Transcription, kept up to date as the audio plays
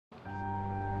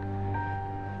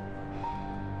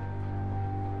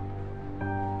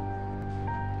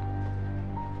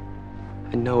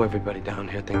I know everybody down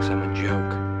here thinks I'm a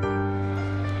joke.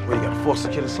 What, you got a foster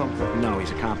kid or something? No,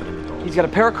 he's a competent adult. He's got a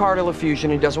pericardial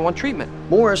effusion and he doesn't want treatment.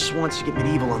 Morris wants to get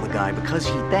medieval on the guy because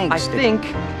he thinks I think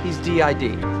he's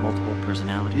DID. multiple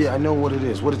personalities. Yeah, I know what it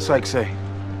is. What did Psych say?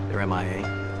 They're MIA.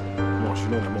 Morris, you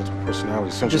know that multiple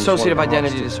personality syndrome is Dissociative one of the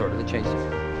identity hardest. disorder, they changed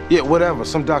it. Yeah, whatever.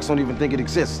 Some docs don't even think it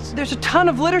exists. There's a ton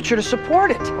of literature to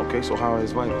support it. Okay, so how are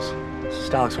his vitals?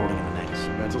 Stolic's holding in the necks.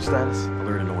 Mental status?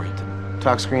 Alert and oriented.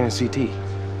 Tox screen and CT.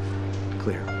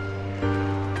 Clear.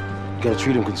 You gotta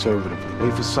treat him conservatively.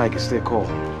 Wait for Psych, it's their call.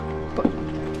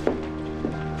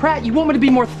 Pratt, you want me to be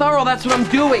more thorough, that's what I'm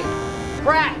doing.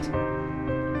 Pratt!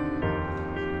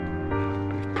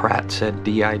 If Pratt said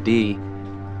DID,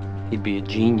 he'd be a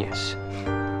genius.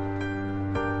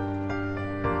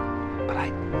 But I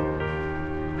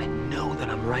know that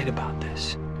I'm right about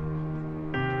this.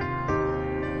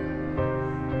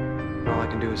 All I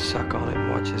can do is suck on it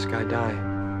and watch this guy die.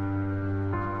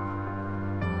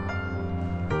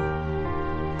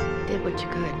 Did what you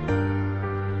could.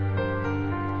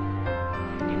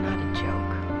 And you're not a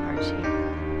joke, Archie.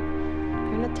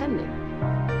 You're an attendant.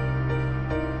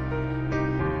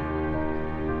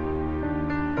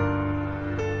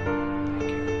 Thank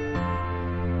you.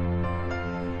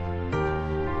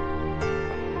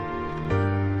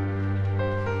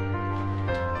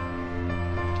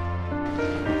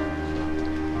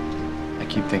 I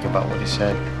keep thinking about what he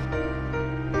said.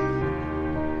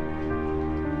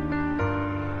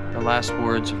 The last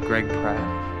words of Greg Pratt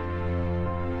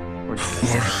were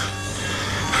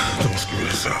Don't screw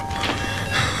this up.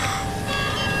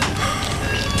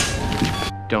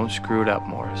 Don't screw it up,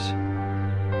 Morris.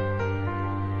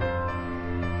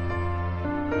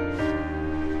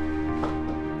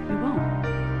 We won't.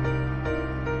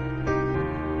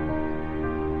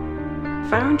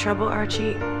 If I were in trouble,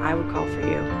 Archie, I would call for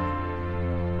you.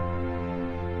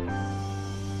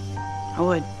 I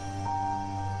would.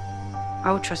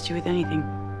 I would trust you with anything.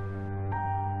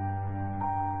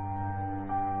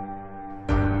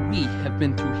 We have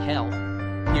been through hell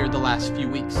here the last few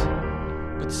weeks.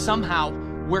 But somehow,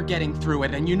 we're getting through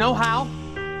it. And you know how?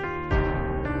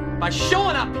 By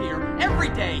showing up here every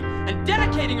day and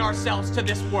dedicating ourselves to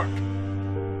this work.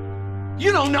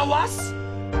 You don't know us.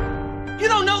 You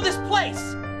don't know this place.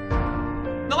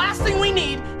 The last thing we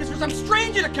need is for some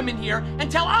stranger to come in here and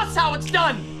tell us how it's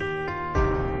done.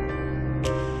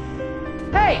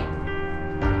 Hey!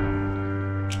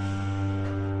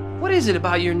 What is it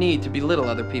about your need to belittle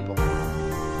other people?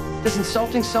 Does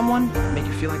insulting someone make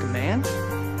you feel like a man?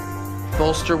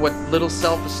 Bolster what little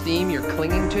self-esteem you're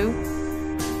clinging to?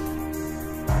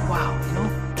 Wow, you know,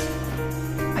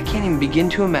 I can't even begin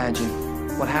to imagine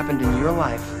what happened in your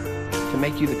life to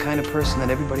make you the kind of person that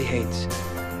everybody hates.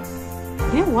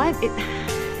 You know what? It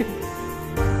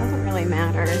doesn't really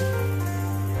matter.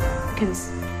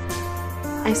 Because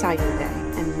I saw you today,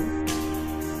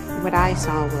 and what I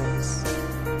saw was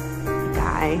a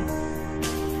guy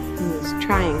who was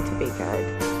trying to be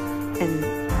good. And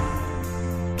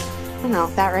I don't know,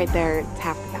 that right there, it's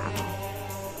half the